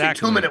 minute, right?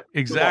 Exactly. See, 2 minute,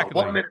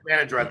 Exactly. 1 Minute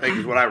Manager, I think,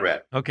 is what I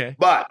read. Okay.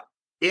 But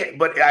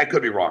I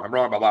could be wrong. I'm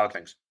wrong about a lot of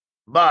things.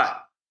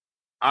 But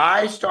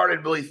I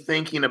started really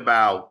thinking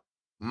about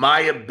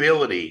my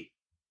ability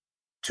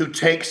to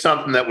take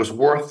something that was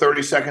worth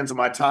 30 seconds of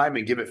my time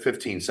and give it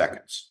 15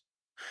 seconds.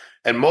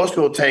 And most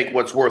people take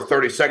what's worth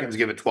 30 seconds and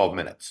give it 12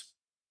 minutes.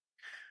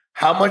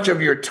 How much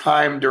of your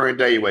time during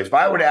the day you waste? If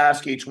I were to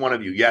ask each one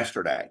of you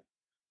yesterday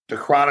to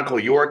chronicle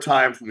your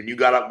time from when you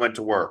got up and went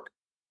to work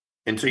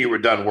until you were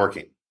done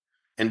working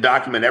and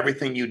document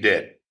everything you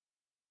did,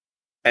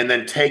 and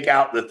then take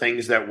out the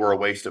things that were a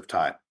waste of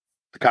time,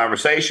 the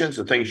conversations,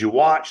 the things you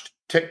watched,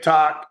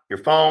 TikTok, your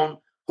phone,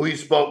 who you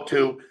spoke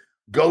to,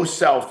 go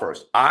sell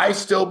first. I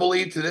still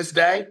believe to this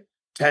day,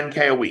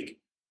 10K a week.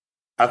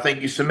 I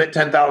think you submit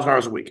 10,000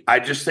 hours a week. I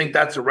just think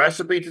that's a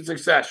recipe to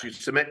success. You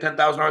submit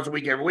 10,000 hours a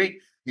week every week.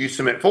 You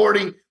submit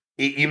 40.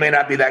 You may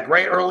not be that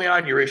great early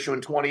on. You're issuing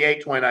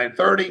 28, 29,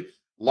 30.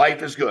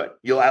 Life is good.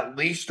 You'll at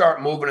least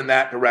start moving in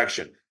that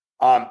direction.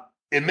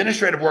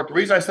 Administrative work, the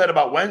reason I said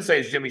about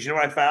Wednesdays, Jimmy, you know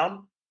what I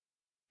found?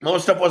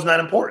 Most stuff wasn't that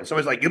important.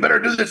 Somebody's like, you better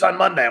do this on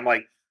Monday. I'm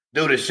like,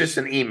 dude, it's just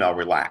an email.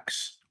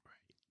 Relax.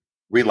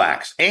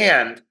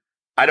 And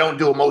I don't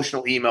do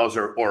emotional emails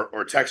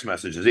or text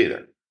messages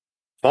either.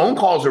 Phone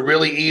calls are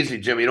really easy,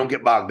 Jimmy. You don't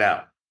get bogged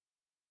down.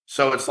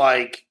 So it's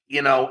like,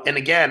 and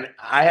again,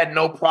 I had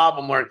no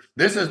problem learning.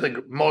 This is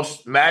the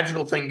most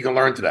magical thing you can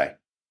learn today.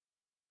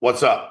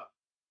 What's up?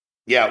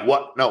 Yeah,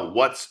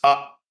 what's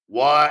up?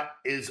 What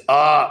is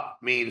up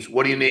means,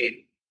 what do you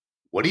need?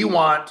 What do you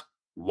want?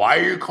 Why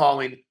are you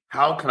calling?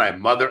 How can I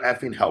mother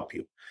effing help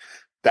you?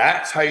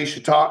 That's how you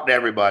should talk to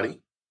everybody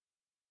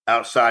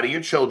outside of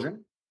your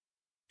children.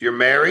 If you're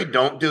married,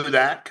 don't do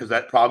that because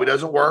that probably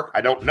doesn't work. I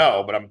don't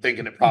know, but I'm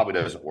thinking it probably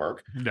doesn't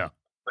work. No.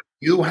 But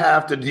you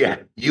have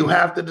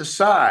to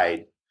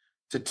decide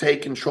to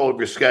take control of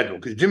your schedule.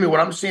 Because, Jimmy,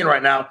 what I'm seeing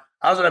right now,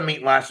 I was at a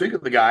meeting last week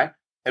with the guy,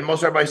 and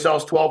most everybody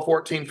sells 12,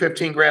 14,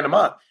 15 grand a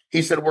month.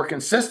 He said, we're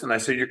consistent. I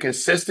said, you're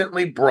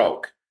consistently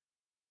broke.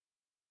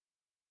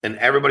 And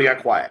everybody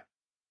got quiet.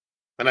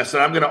 And I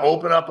said, I'm going to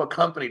open up a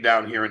company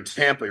down here in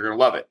Tampa. You're going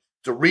to love it.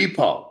 It's a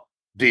repo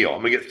deal.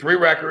 I'm going to get 3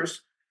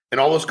 wreckers, and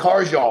all those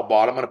cars y'all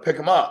bought, I'm going to pick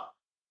them up.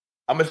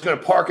 I'm just going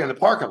to park in the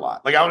parking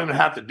lot. Like, I don't even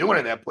have to do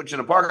anything. I put you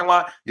in the parking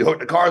lot. You hook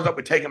the cars up.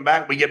 We take them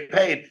back. We get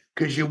paid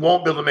because you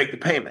won't be able to make the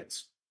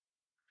payments.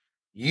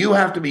 You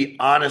have to be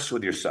honest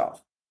with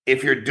yourself.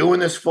 If you're doing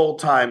this full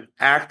time,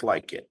 act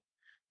like it.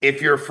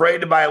 If you're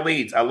afraid to buy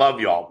leads, I love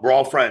y'all. We're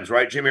all friends,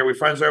 right? Jimmy, are we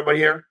friends, everybody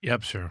here?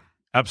 Yep, sure.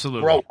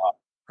 Absolutely. Grow up.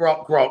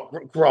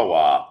 Grow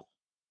up.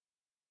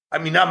 I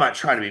mean, I'm not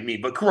trying to be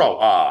mean, but grow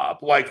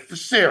up. Like,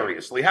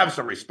 seriously, have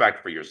some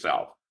respect for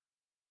yourself.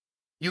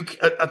 You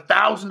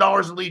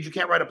 $1,000 in leads, you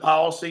can't write a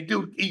policy.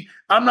 Dude,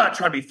 I'm not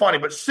trying to be funny,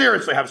 but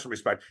seriously, have some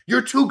respect.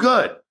 You're too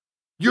good.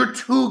 You're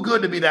too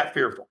good to be that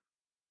fearful.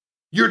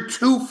 You're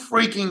too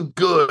freaking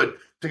good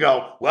to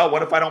go, well,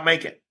 what if I don't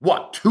make it?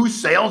 What, 2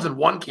 sales and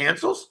 1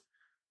 cancels?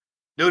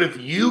 Dude, if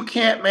you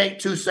can't make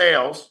 2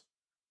 sales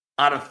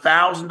on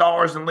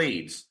 $1,000 in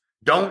leads,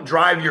 don't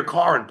drive your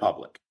car in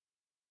public.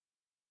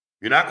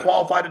 You're not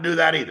qualified to do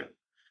that either.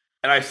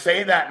 And I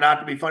say that not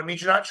to be funny. It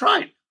means you're not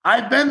trying.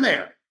 I've been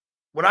there.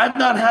 When I've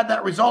not had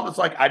that result, it's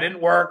like I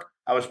didn't work.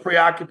 I was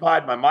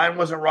preoccupied. My mind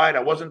wasn't right. I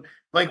wasn't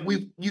like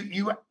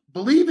you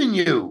believe in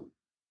you.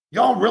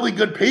 Y'all really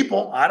good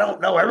people. I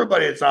don't know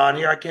everybody that's on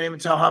here. I can't even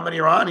tell how many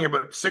are on here,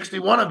 but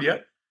 61 of you.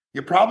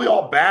 You're probably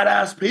all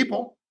badass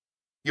people.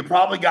 You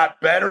probably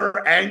got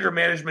better anger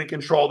management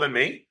control than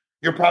me.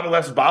 You're probably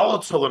less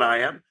volatile than I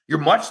am. You're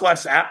much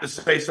less apt to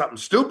say something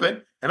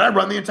stupid. And I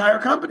run the entire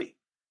company.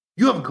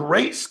 You have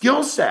great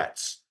skill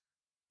sets,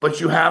 but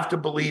you have to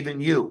believe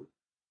in you.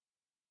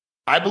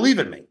 I believe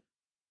in me.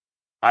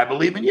 I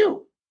believe in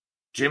you.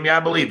 Jimmy, I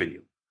believe in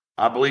you.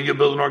 I believe you'll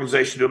build an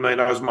organization to $1 million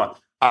a month.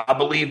 I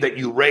believe that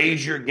you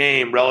raise your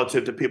game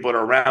relative to people that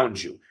are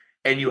around you.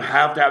 And you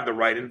have to have the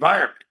right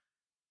environment.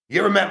 You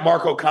ever met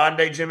Marco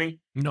Conde, Jimmy?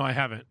 No, I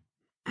haven't.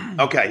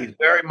 Okay, he's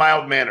very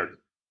mild-mannered.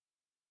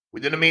 We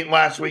did a meeting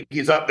last week.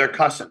 He's up there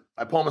cussing.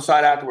 I pull him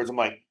aside afterwards. I'm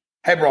like,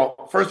 hey, bro,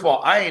 first of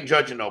all, I ain't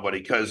judging nobody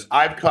because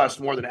I've cussed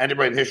more than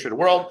anybody in the history of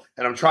the world,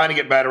 and I'm trying to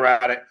get better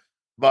at it.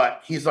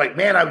 But he's like,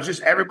 man,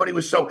 everybody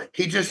was so,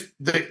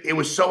 it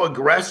was so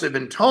aggressive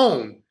in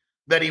tone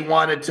that he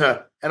wanted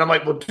to. And I'm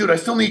like, well, dude, I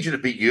still need you to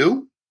be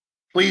you.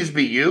 Please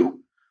be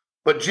you.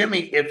 But Jimmy,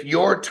 if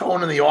your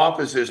tone in the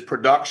office is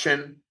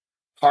production,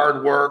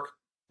 hard work,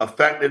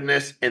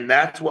 effectiveness, and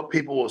that's what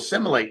people will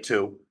assimilate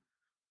to.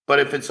 But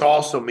if it's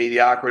also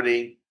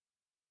mediocrity,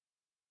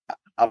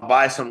 I'll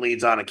buy some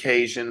leads on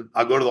occasion.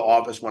 I'll go to the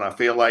office when I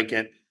feel like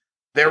it.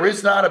 There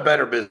is not a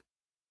better business.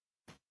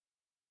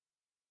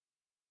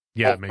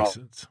 Yeah, it makes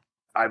sense.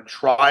 I've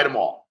tried them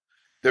all.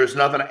 There's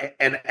nothing.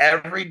 And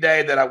every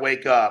day that I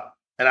wake up,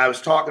 and I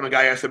was talking to a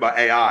guy yesterday about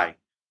AI,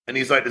 and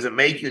he's like, "Does it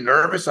make you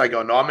nervous?" I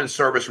go, "No, I'm in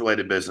service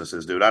related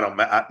businesses, dude.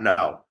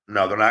 No,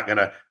 they're not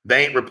gonna.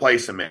 They ain't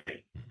replacing me."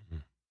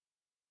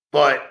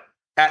 But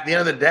at the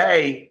end of the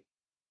day,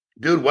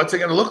 dude, what's it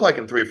gonna look like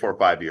in 3, 4,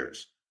 5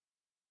 years?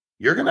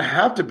 You're gonna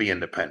have to be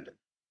independent.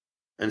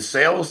 And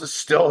sales is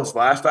still, as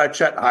last I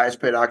checked, the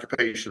highest paid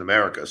occupation in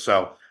America.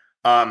 So,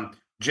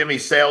 Jimmy,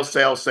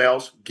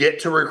 sales, get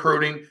to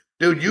recruiting.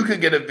 Dude, you could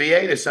get a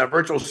VA to send a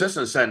virtual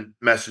assistant to send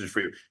messages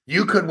for you.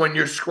 You could, when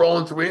you're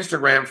scrolling through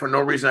Instagram for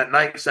no reason at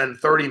night, send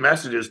 30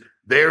 messages.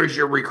 There's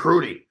your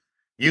recruiting.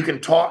 You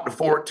can talk to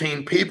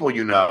 14 people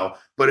you know,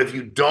 but if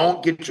you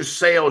don't get your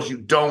sales, you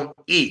don't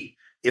eat.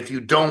 If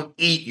you don't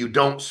eat, you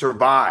don't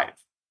survive.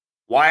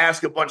 Why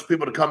ask a bunch of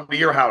people to come to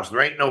your house?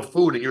 There ain't no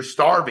food and you're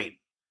starving.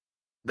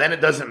 Then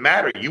it doesn't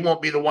matter. You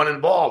won't be the one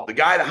involved. The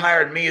guy that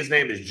hired me, his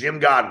name is Jim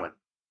Godwin.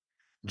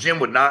 Jim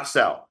would not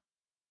sell.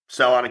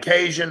 Sell on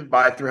occasion,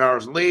 buy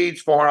 $300 in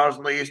leads, $400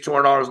 in leads,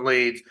 $200 in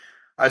leads.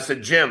 I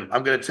said, Jim,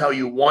 I'm going to tell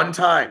you one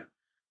time,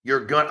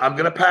 I'm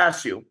going to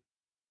pass you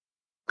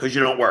because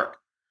you don't work.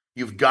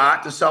 You've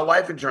got to sell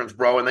life insurance,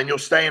 bro, and then you'll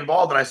stay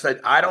involved. And I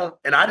said, I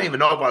didn't even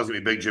know if I was going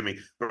to be big, Jimmy,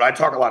 but I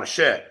talk a lot of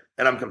shit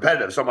and I'm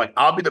competitive. So I'm like,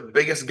 I'll be the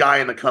biggest guy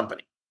in the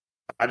company.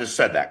 I just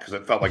said that because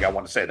it felt like I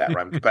want to say that,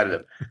 right? I'm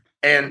competitive.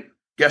 And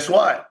guess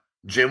what?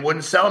 Jim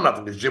wouldn't sell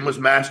nothing because Jim was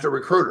master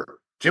recruiter.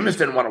 Jim just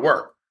didn't want to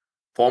work.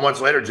 4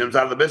 months later, Jim's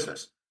out of the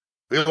business.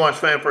 He was watching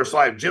Fan First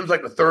Live. Jim's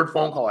like the third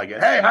phone call I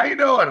get. Hey, how you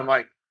doing? I'm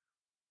like,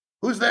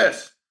 who's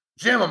this?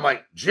 Jim. I'm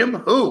like, Jim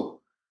who?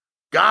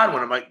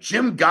 Godwin. I'm like,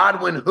 Jim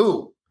Godwin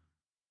who?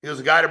 He goes,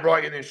 the guy that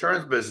brought you in the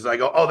insurance business. I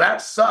go, oh,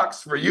 that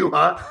sucks for you,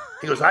 huh?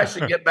 He goes, I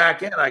should get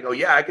back in. I go,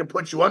 yeah, I can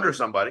put you under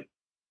somebody.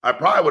 I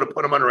probably would have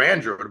put him under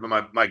Andrew. Would have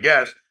been my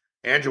guess.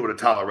 Andrew would have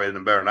tolerated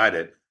him better than I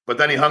did. But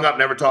then he hung up,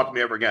 never talked to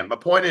me ever again. My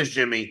point is,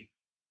 Jimmy,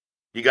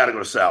 you got to go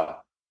to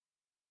sell.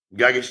 You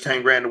got to get you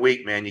 10 grand a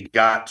week, man. You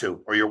got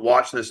to, or you're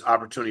watching this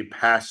opportunity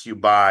pass you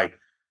by.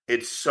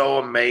 It's so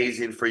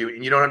amazing for you.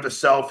 And you don't have to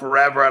sell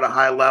forever at a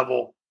high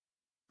level,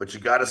 but you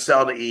got to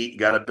sell to eat. You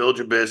got to build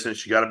your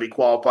business. You got to be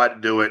qualified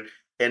to do it.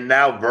 And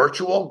now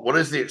virtual, what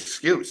is the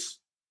excuse?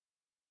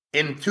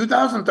 In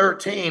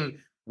 2013,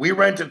 we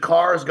rented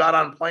cars, got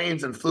on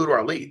planes, and flew to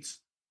our leads.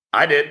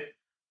 I did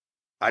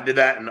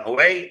that in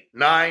 08,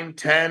 9,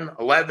 10,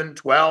 11,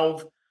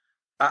 12.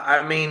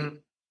 I mean,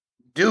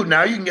 dude,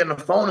 now you can get on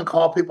the phone and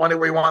call people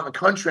anywhere you want in the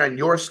country on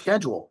your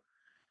schedule.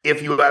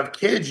 If you have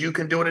kids, you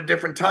can do it at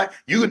different time.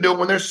 You can do it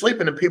when they're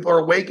sleeping and people are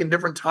awake in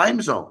different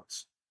time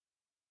zones.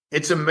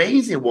 It's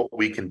amazing what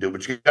we can do,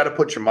 but you got to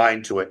put your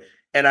mind to it.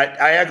 And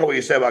I echo what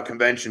you said about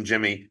convention,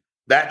 Jimmy.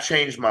 That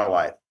changed my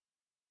life.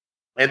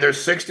 And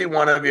there's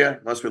 61 of you,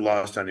 unless we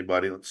lost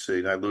anybody. Let's see.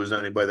 Did I lose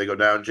anybody? They go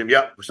down. Jim,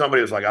 yep.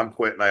 Somebody was like, I'm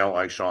quitting. I don't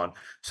like Shawn.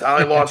 So I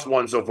only lost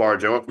one so far,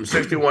 Jim. I went from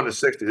 61 to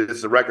 60. This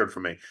is a record for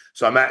me.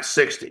 So I'm at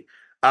 60.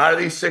 Out of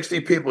these 60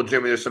 people,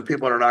 Jimmy, there's some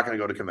people that are not going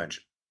to go to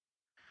convention.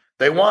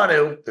 They want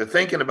to. They're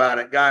thinking about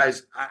it.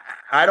 Guys,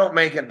 I don't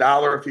make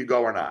 $1 if you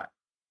go or not.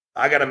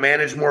 I got to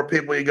manage more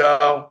people you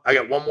go. I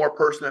got one more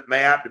person that may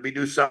have to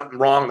do something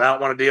wrong that I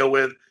don't want to deal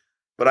with.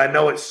 But I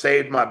know it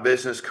saved my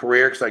business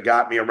career because I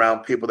got me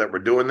around people that were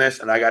doing this,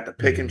 and I got to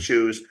pick and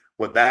choose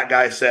what that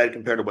guy said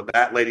compared to what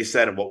that lady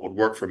said and what would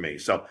work for me.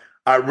 So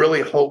I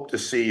really hope to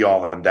see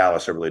y'all in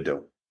Dallas. I really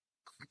do.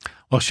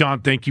 Well,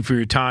 Shawn, thank you for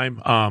your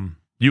time.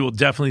 You will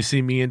definitely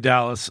see me in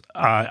Dallas.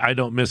 I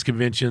don't miss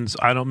conventions.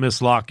 I don't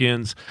miss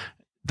lock-ins.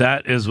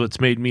 That is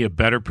what's made me a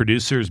better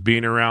producer, is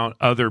being around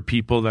other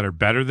people that are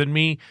better than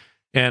me.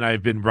 And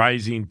I've been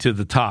rising to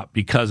the top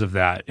because of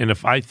that. And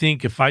if I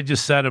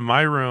just sat in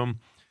my room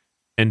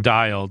and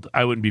dialed,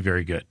 I wouldn't be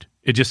very good.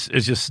 It's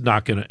just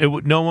not going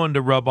to, no one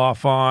to rub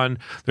off on.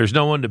 There's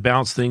no one to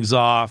bounce things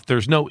off.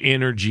 There's no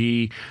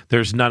energy.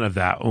 There's none of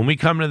that. When we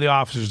come to the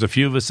office, there's a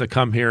few of us that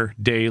come here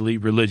daily,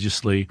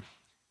 religiously,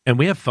 and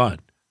we have fun.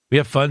 We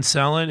have fun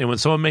selling, and when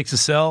someone makes a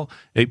sell,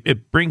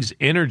 it brings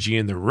energy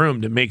in the room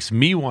that makes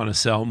me want to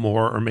sell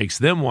more or makes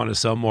them want to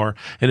sell more,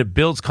 and it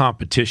builds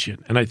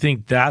competition. And I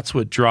think that's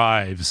what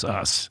drives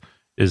us,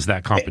 is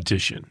that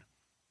competition.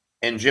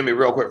 And Jimmy,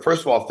 real quick,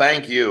 first of all,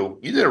 thank you.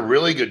 You did a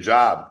really good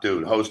job,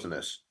 dude, hosting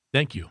this.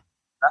 Thank you.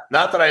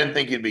 Not that I didn't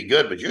think you'd be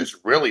good, but you're just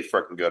really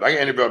freaking good. I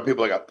interview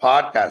people that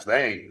got podcasts.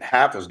 They ain't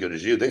half as good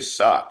as you. They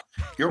suck.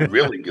 You're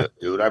really good,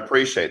 dude. I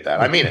appreciate that.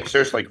 I mean it.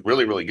 Seriously, like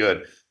really, really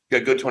good. You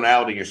got good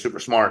tonality. You're super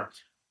smart.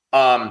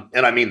 And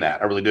I mean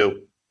that. I really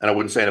do. And I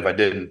wouldn't say it if I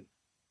didn't.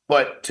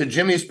 But to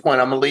Jimmy's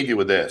point, I'm going to leave you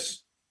with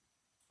this.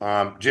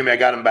 Jimmy, I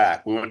got him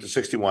back. We went to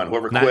 61.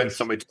 Whoever quit,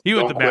 somebody. He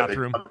went to the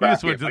bathroom.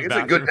 It's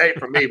a good day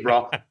for me,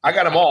 bro. I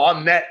got them all.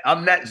 I'm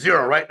net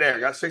zero right there. I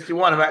got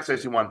 61. I'm at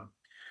 61.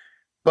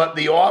 But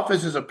the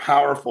office is a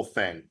powerful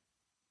thing.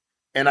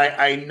 And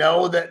I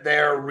know that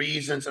there are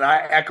reasons, and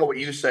I echo what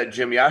you said,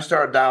 Jimmy. I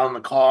started down in the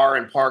car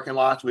in parking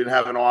lots. We didn't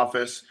have an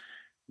office.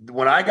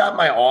 When I got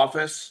my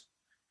office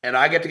and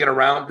I get to get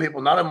around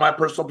people, not only my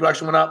personal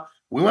production went up,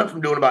 We went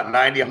from doing about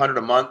 90, 100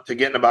 a month to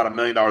getting about $1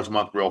 million a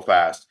month real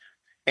fast.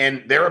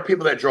 And there are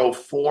people that drove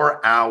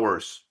 4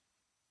 hours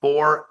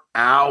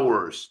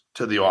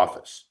to the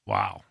office.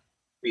 Wow. I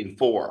mean,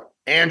 4.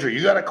 Andrew,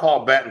 you got to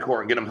call Betancourt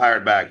and get him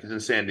hired back. He's in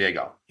San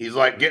Diego. He's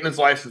like getting his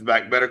license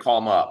back. Better call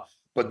him up.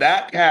 But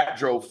that cat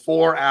drove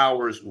 4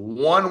 hours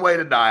one way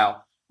to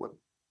dial,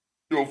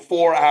 drove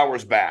 4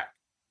 hours back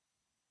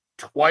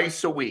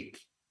twice a week,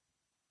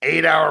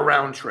 8-hour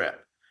round trip.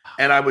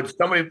 And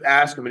somebody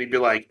ask him and he'd be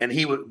like, and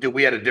he would,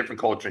 we had a different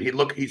culture.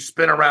 He'd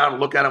spin around,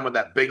 look at him with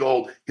that big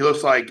old, he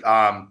looks like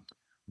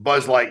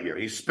Buzz Lightyear.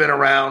 He'd spin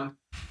around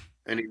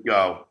and he'd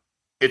go,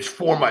 it's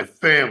for my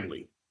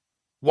family.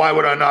 Why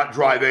would I not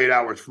drive 8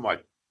 hours for my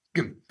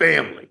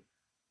family?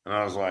 And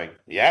I was like,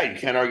 yeah, you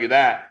can't argue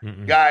that.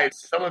 Mm-mm.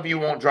 Guys, some of you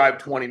won't drive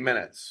 20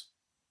 minutes.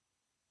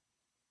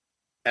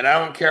 And I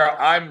don't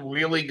care. I'm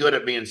really good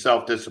at being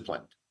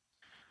self-disciplined.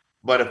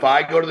 But if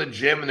I go to the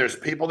gym and there's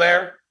people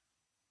there,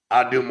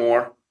 I do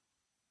more.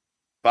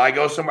 If I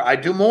go somewhere, I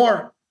do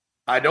more.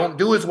 I don't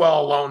do as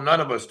well alone.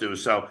 None of us do.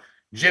 So,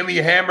 Jimmy,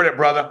 you hammered it,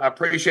 brother. I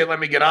appreciate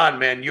letting me get on,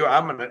 man. We're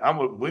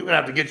gonna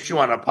have to get you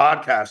on a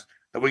podcast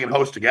that we can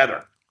host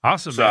together.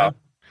 Awesome, man.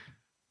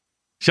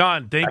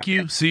 Shawn, thank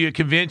you. See you at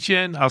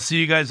convention. I'll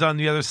see you guys on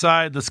the other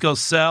side. Let's go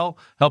sell,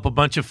 help a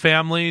bunch of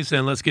families,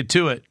 and let's get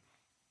to it.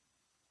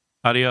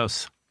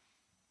 Adios.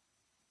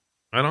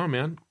 Right on,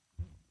 man.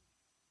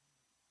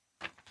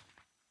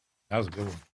 That was a good one.